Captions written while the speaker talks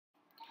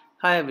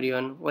Hi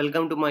everyone,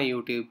 welcome to my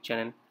YouTube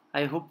channel.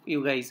 I hope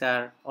you guys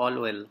are all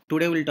well.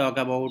 Today we'll talk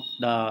about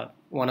the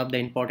one of the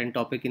important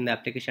topic in the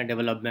application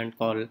development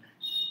called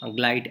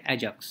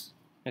GlideAjax.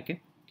 Okay,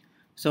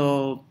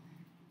 so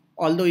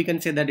although you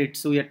can say that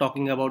we are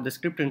talking about the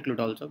script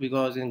include also,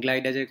 because in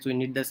GlideAjax we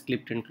need the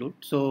script include.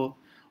 So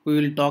we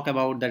will talk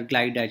about the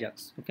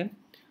GlideAjax. Okay.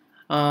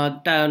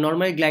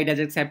 Normally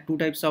GlideAjax have two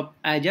types of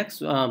Ajax,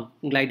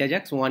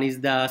 GlideAjax. One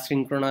is the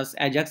synchronous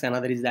Ajax,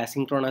 another is the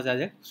asynchronous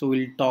Ajax. So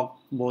we'll talk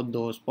both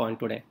those points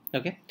today.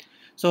 Okay.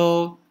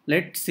 So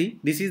let's see.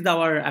 This is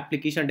our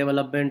application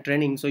development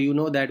training. So you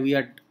know that we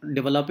are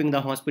developing the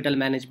hospital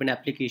management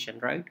application,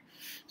 right?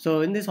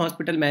 So in this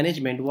hospital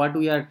management, what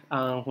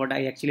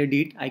I actually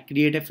did, I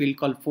create a field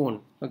called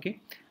phone. Okay,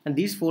 and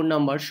this phone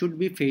number should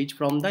be fetched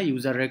from the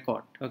user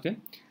record. Okay,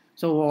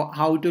 so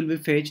how it will be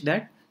fetched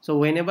that? So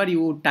whenever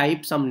you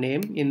type some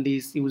name in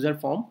this user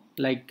form,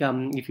 like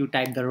if you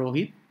type the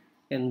Rohit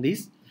in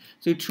this,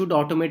 so it should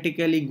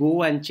automatically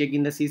go and check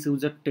in the sys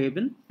user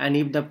table, and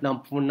if the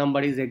phone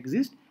number is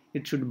exist,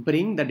 it should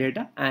bring the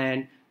data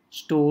and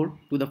store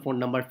to the phone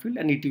number field,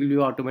 and it will be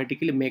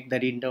automatically make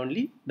the read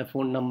only. The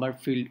phone number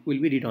field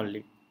will be read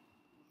only.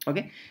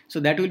 Okay,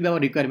 so that will be our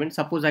requirement.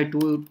 Suppose I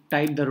to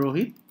type the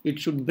Rohit, it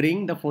should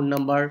bring the phone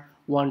number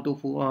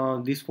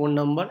this phone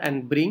number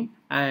and bring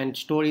and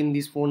store in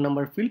this phone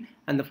number field,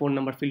 and the phone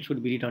number field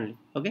should be read only.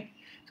 Okay,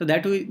 so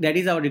that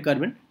is our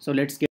requirement. So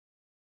let's get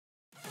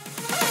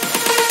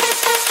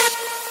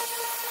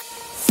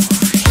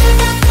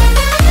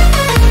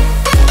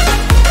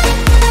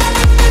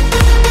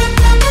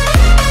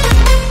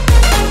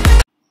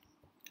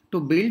to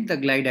build the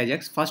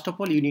GlideAjax. First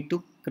of all, you need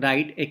to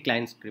write a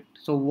client script.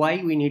 So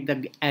why we need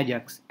the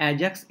Ajax?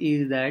 Ajax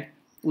is that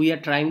we are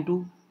trying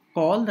to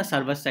call the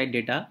server-side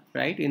data,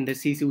 right? In the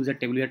sys user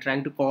table, we are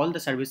trying to call the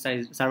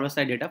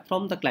server-side data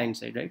from the client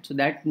side, right? So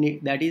that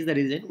is the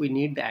reason we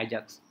need the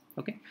Ajax.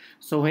 Okay.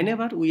 So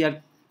whenever we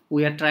are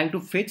trying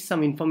to fetch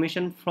some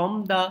information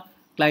from the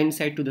client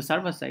side to the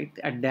server side,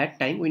 at that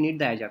time we need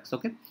the Ajax.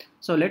 Okay.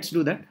 So let's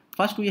do that.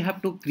 First, we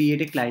have to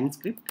create a client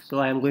script. So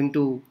I am going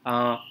to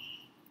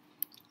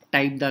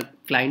type the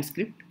client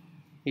script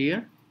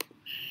here,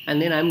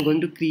 and then I'm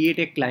going to create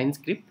a client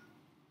script.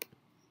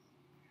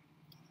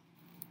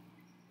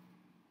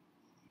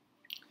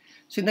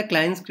 So in the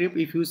client script,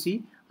 if you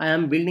see, I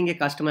am building a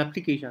custom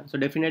application. So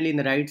definitely in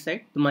the right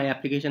side, my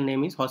application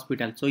name is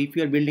hospital. So if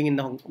you are building in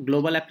the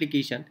global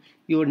application,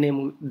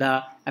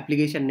 the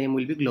application name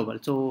will be global.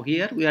 So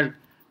here we are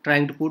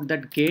trying to put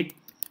that get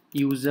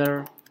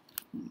user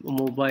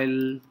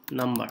mobile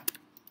number.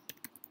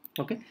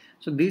 Okay,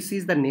 so this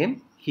is the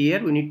name.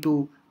 Here we need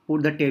to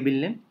put the table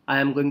name. I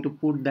am going to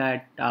put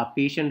that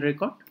patient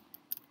record.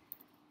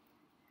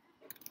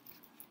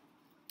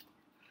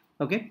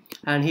 Okay,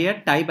 and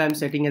here type I am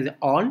setting as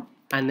all,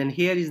 and then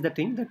here is the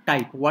thing, the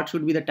type. What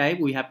should be the type?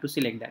 We have to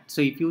select that.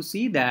 So if you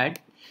see that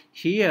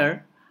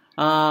here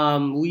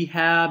we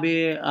have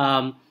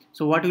a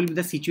so what will be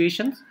the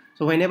situations?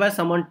 So whenever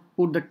someone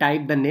put the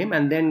type the name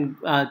and then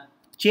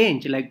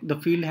change, like the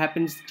field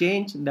happens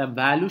change, the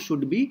value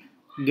should be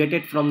get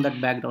it from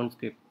that background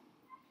script.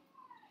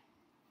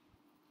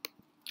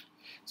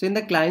 So in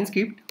the client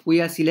script, we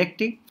are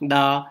selecting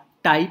the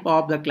type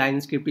of the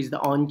client script is the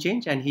on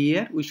change, and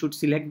here we should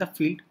select the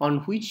field on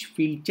which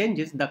field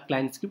changes the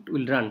client script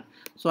will run.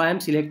 So I am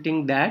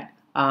selecting that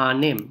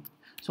name.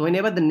 So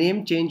whenever the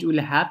name change will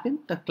happen,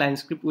 the client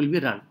script will be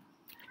run.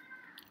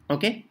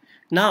 Okay.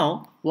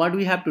 Now what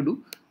we have to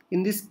do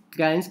in this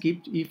client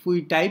script, if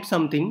we type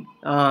something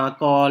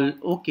called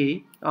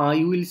OK,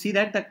 you will see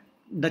that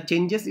the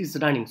changes is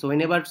running. So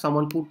whenever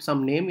someone put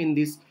some name in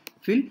this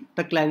field,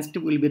 the client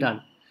script will be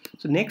run.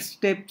 So next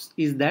steps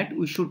is that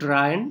we should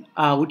write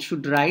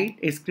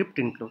a script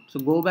include. So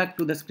go back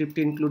to the script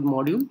include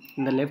module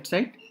in the left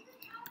side.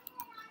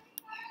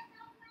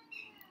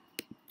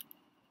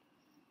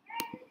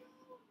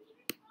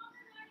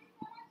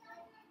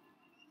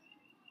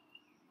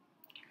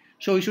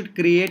 So we should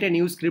create a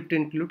new script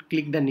include,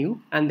 click the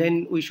new, and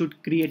then we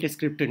should create a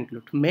script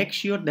include. Make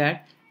sure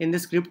that in the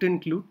script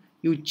include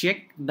you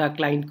check the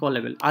client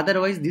callable.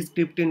 Otherwise this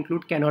script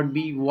include cannot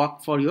be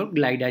work for your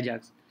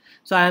GlideAjax.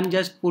 So I am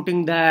just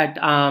putting that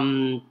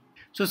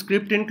so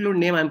script include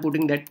name, I'm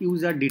putting that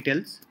user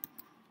details,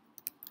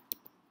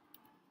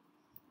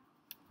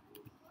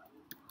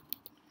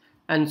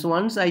 and so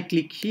once I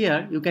click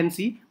here, you can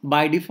see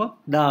by default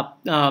the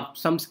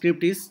some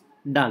script is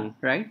done,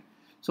 right?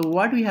 So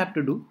what we have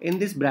to do in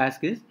this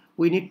bracket is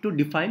we need to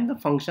define the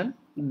function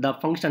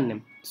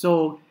name.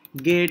 So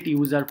get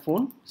user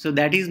phone, so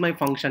that is my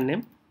function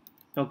name.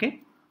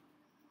 Okay,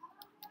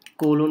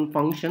 colon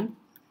function,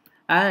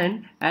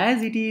 and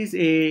as it is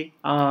a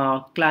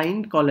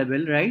client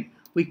callable, right,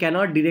 we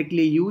cannot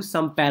directly use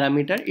some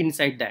parameter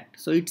inside that.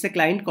 So it's a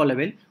client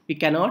callable, we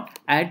cannot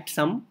add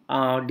some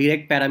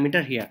direct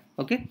parameter here.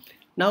 Okay,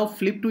 now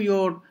flip to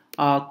your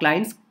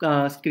client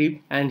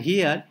script, and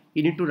here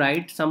you need to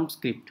write some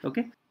script.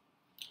 Okay,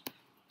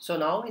 So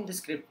now in the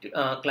script,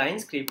 client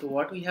script,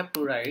 what we have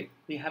to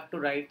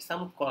write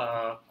some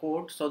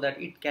code so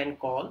that it can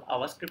call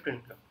our script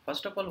include.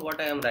 First of all, what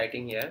I am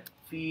writing here,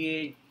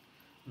 VA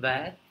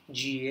where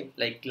GA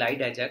like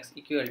GlideAjax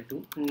equal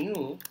to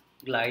new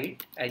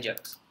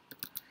GlideAjax.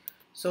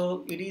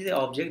 So it is an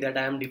object that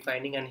I am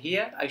defining, and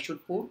here I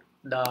should put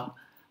the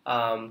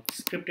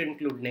script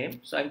include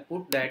name. So I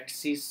put that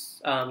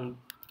sys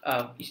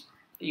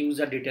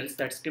user details,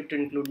 that script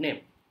include name.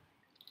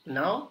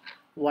 Now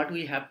what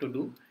we have to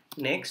do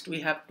next,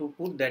 we have to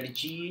put that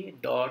ga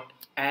dot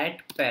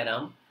add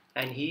param,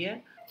 and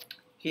here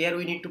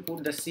we need to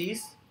put the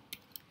sys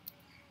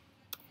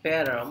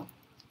param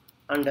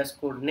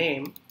underscore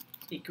name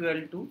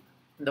equal to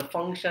the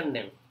function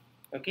name.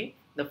 Okay,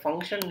 the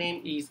function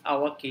name is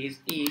our case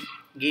is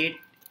get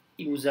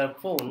user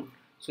phone,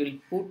 so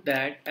we'll put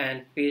that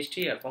and paste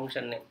here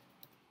function name.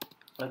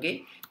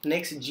 Okay,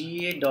 next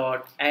ga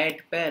dot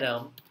add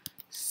param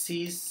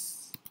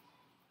sys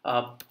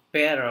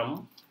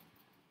param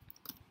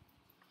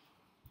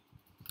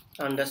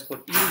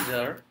underscore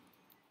user.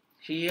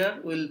 Here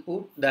we'll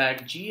put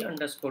that g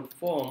underscore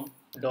form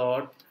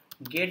dot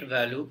get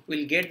value,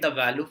 will get the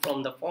value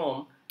from the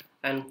form,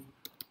 and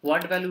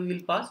what value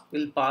will pass,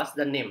 will pass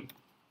the name.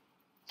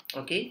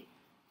 Okay,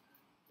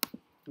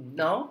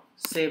 now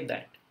save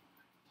that.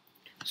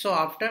 So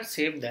after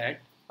save that,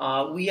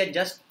 we are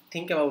just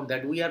think about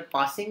that we are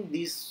passing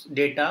this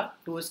data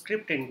to a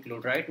script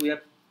include, right? We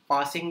are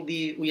calling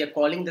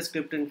the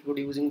script include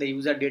using the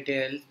user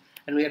details,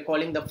 and we are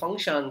calling the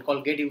function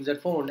called get user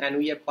phone, and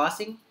we are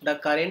passing the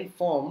current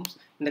forms.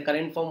 In the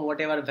current form,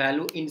 whatever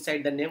value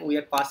inside the name, we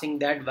are passing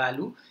that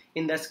value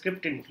in the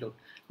script include.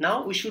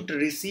 Now we should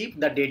receive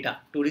the data.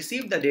 To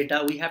receive the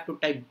data, we have to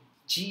type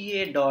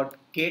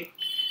ga.get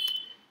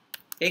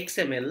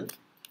XML,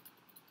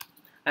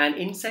 and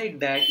inside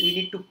that we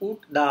need to put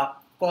the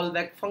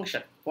callback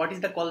function. What is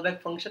the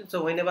callback function?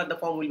 So whenever the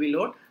form will be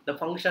loaded, the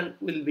function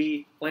will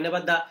be, whenever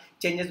the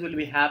changes will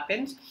be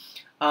happens,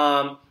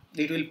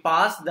 it will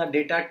pass the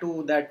data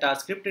to that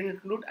script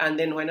include, and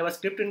then whenever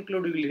script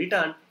include will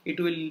return, it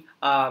will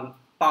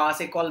pass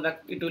a callback,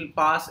 it will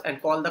pass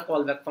and call the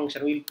callback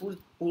function. We will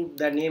put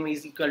the name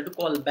is equal to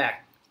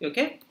callback.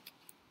 Okay,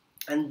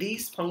 and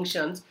these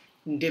functions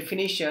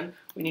definition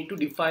we need to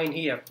define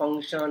here,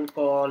 function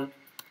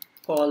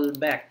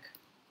callback.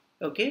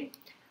 Okay,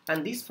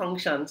 and these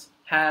functions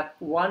have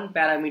one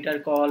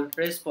parameter called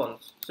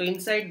response. So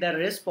inside the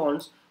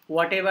response,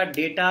 whatever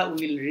data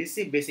we will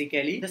receive,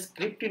 basically the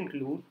script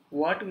include,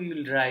 what we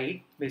will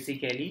write,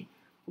 basically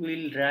we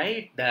will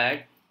write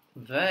that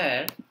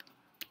where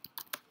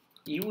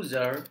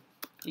user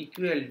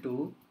equal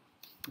to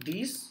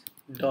this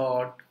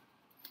dot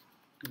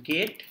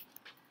get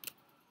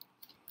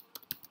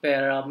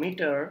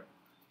parameter.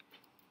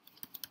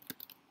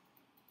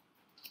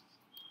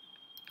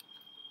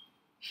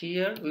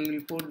 Here we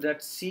will put that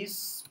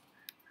sys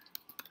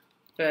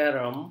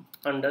param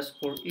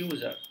underscore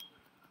user,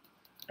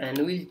 and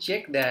we'll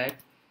check that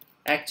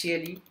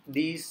actually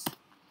this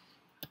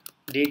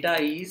data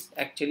is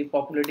actually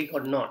populating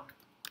or not.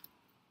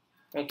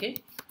 Okay,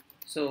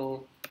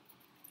 so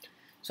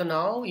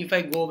now if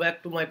I go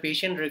back to my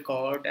patient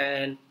record,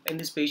 and in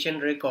this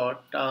patient record,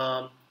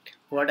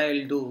 what I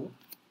will do,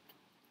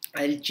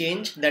 I'll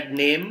change that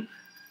name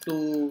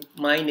to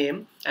my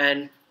name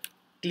and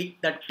click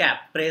the tab,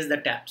 press the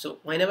tab. So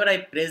whenever I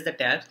press the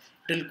tab,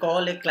 it will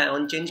call a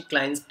onChange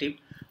client script.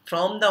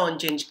 From the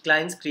onChange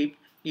client script,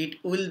 it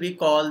will be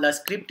called the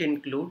script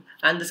include,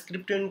 and the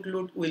script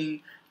include will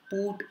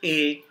put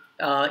a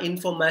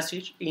info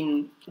message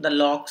in the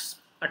logs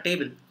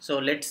table. So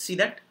let's see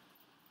that.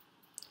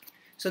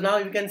 So now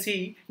you can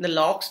see in the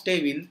logs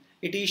table,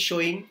 it is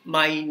showing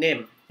my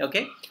name.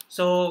 Okay,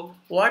 so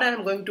what I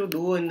am going to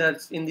do in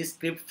this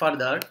script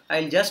further,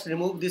 I'll just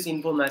remove this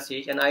info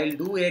message, and I'll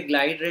do a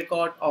glide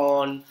record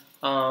on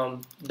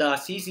the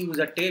sys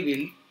user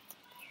table.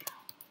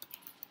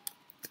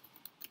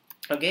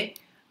 Okay,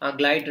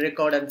 glide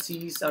record and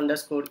sys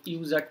underscore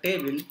user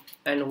table,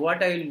 and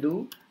what I'll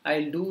do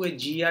a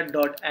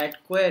gr.add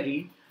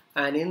query,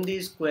 and in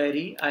this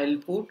query I'll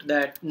put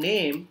that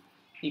name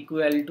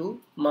equal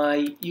to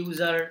my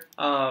user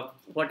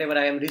whatever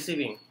I am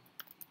receiving.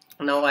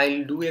 Now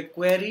I'll do a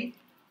query,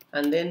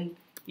 and then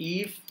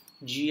if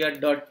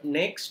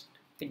gr.next,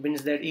 it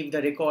means that if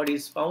the record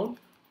is found,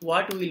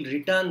 what will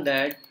return,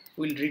 that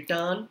will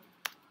return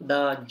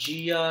the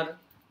gr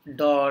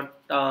dot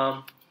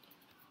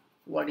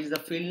what is the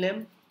field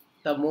name,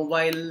 the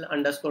mobile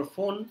underscore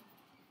phone.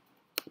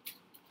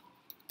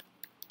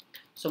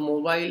 So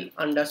mobile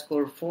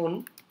underscore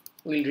phone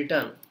will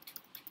return.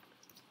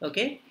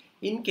 Okay,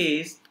 in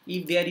case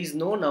if there is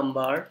no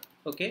number,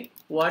 okay,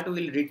 what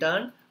will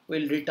return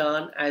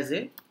as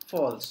a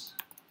false.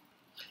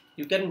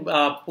 You can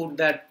put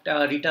that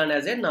return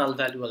as a null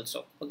value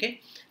also.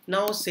 Okay,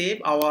 now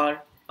save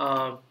our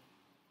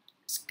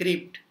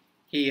script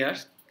here,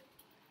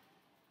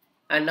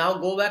 and now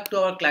go back to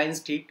our client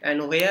script,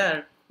 and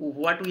where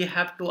what we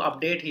have to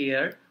update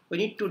here, we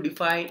need to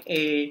define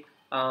a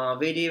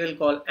variable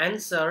called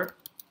answer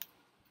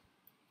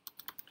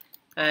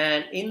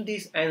and in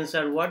this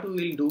answer what we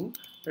will do,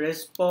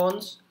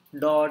 response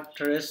dot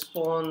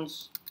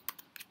response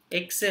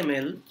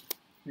XML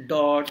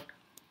dot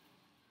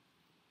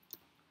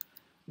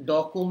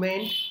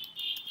document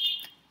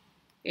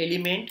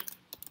element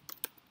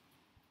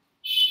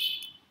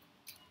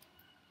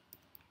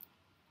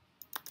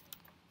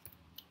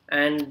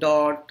and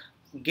dot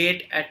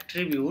get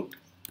attribute,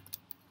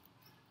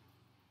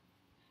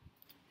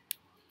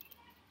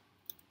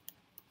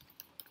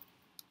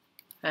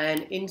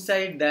 and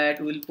inside that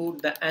we'll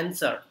put the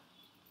answer,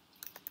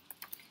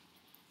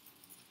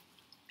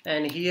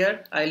 and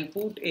here I'll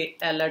put a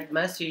alert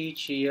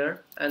message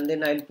here, and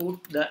then I'll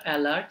put the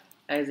alert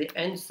as the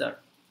answer.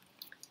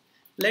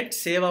 Let's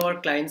save our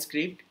client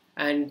script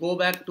and go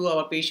back to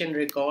our patient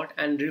record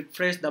and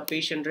refresh the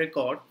patient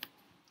record.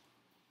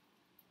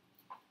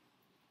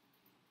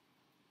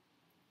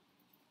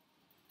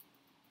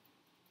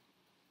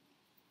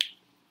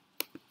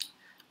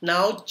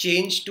 Now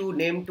change to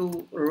name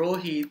to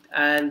Rohit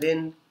and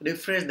then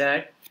refresh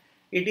that.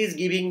 It is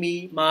giving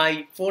me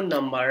my phone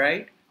number,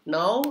 right?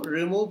 Now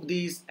remove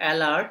this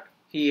alert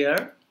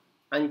here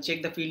and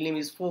check the field name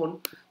is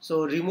phone.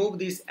 So remove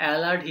this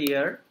alert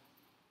here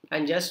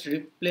and just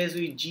replace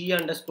with g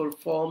underscore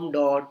form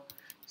dot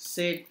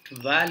set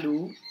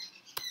value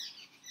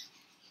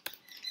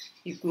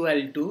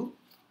equal to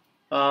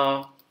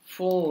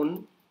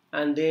phone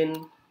and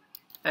then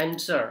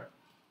answer.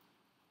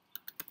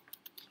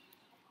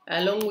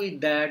 Along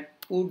with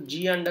that, put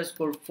g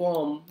underscore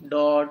form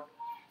dot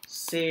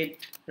set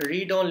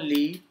read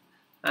only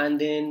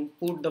and then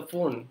put the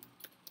phone.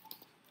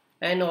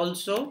 And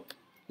also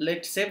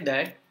let's save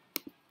that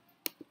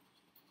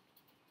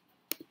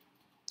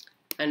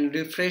and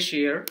refresh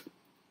here.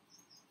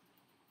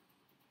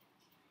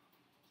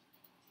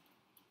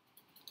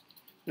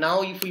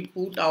 Now if we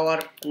put our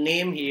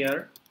name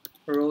here,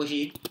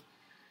 Rohit,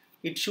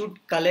 it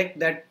should collect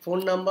that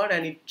phone number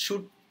and it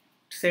should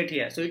set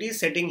here. So it is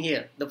setting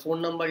here, the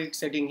phone number is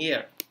setting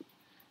here,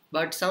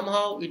 but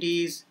somehow it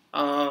is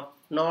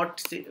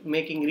not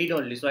making read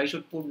only, so I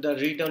should put the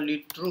read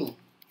only true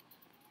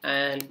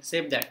and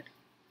save that.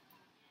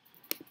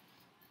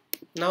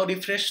 Now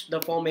refresh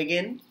the form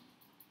again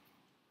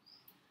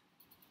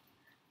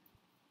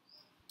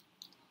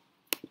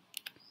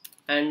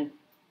and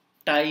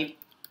type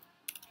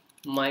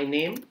my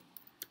name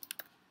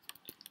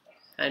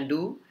and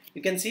do.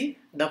 You can see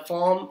the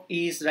form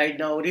is right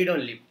now read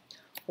only.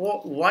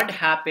 What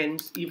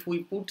happens if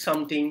we put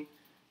something?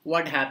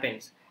 What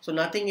happens? So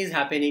nothing is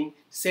happening,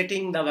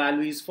 setting the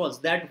value is false.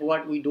 That's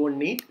what we don't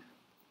need.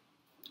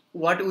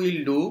 What we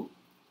will do,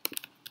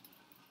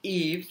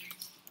 if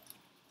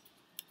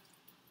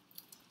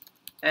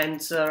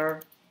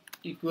answer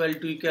equal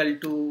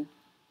to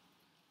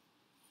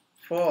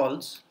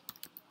false,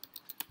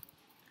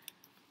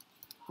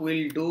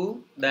 we'll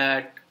do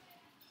that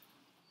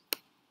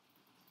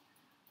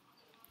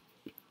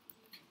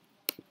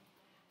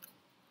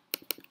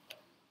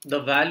the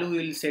value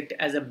will set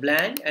as a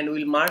blank and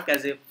will mark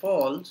as a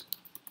false,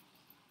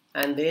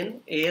 and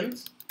then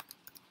else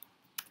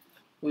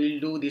we'll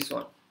do this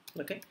one.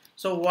 Okay,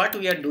 so what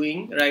we are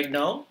doing right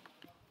now,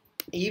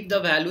 if the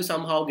value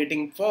somehow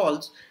getting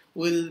false,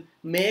 will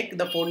make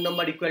the phone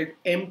number equal to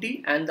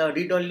empty and the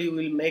read only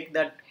will make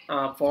that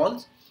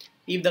false.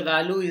 If the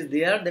value is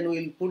there, then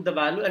we'll put the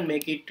value and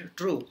make it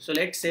true. So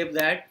let's save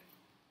that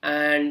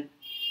and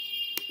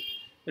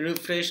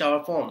refresh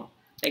our form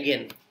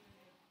again.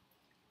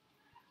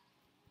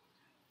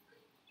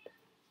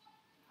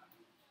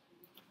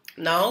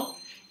 Now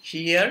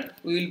here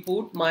we will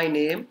put my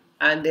name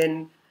and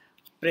then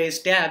press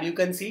tab. You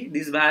can see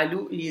this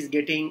value is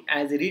getting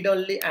as read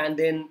only, and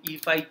then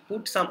if I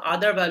put some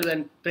other value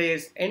and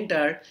press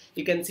enter,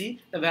 you can see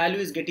the value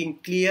is getting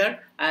clear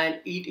and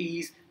it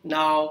is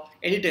now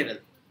editable.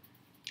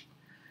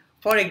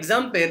 For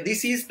example,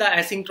 this is the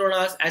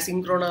asynchronous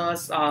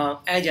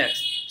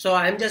Ajax. So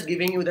I'm just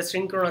giving you the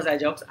synchronous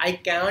Ajax. I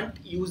can't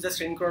use the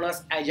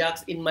synchronous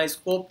Ajax in my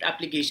scoped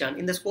application.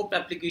 In the scoped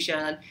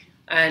application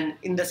and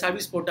in the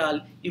service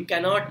portal, you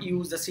cannot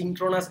use the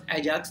synchronous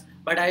Ajax,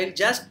 but I'll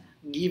just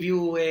give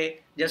you a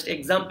just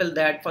example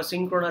that for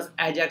synchronous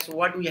Ajax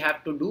what we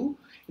have to do.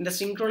 In the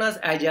synchronous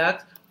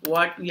Ajax,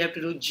 what we have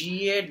to do,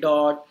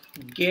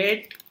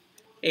 ga.get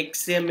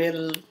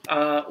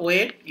XML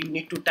wait, you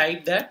need to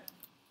type that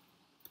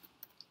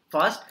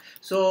first.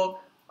 So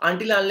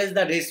until unless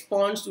the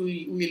response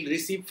we will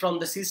receive from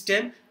the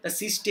system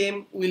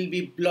will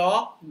be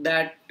block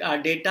that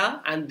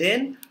data, and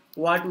then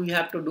what we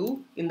have to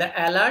do in the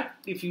alert,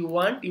 if you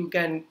want, you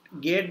can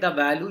get the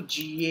value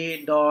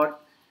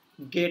ga.get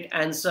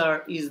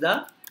answer is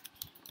the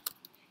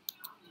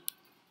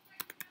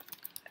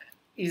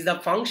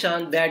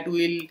function that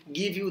will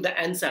give you the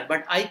answer,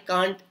 but I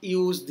can't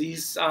use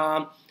this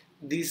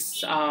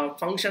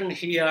function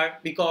here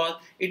because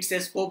it's a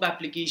scope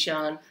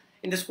application.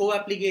 In the scope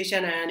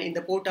application and in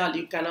the portal,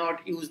 you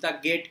cannot use the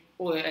get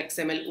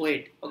XML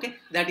wait. Okay,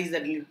 that is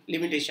the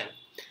limitation.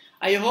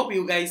 I hope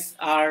you guys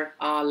are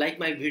like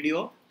my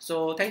video.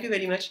 So thank you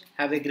very much.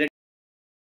 Have a great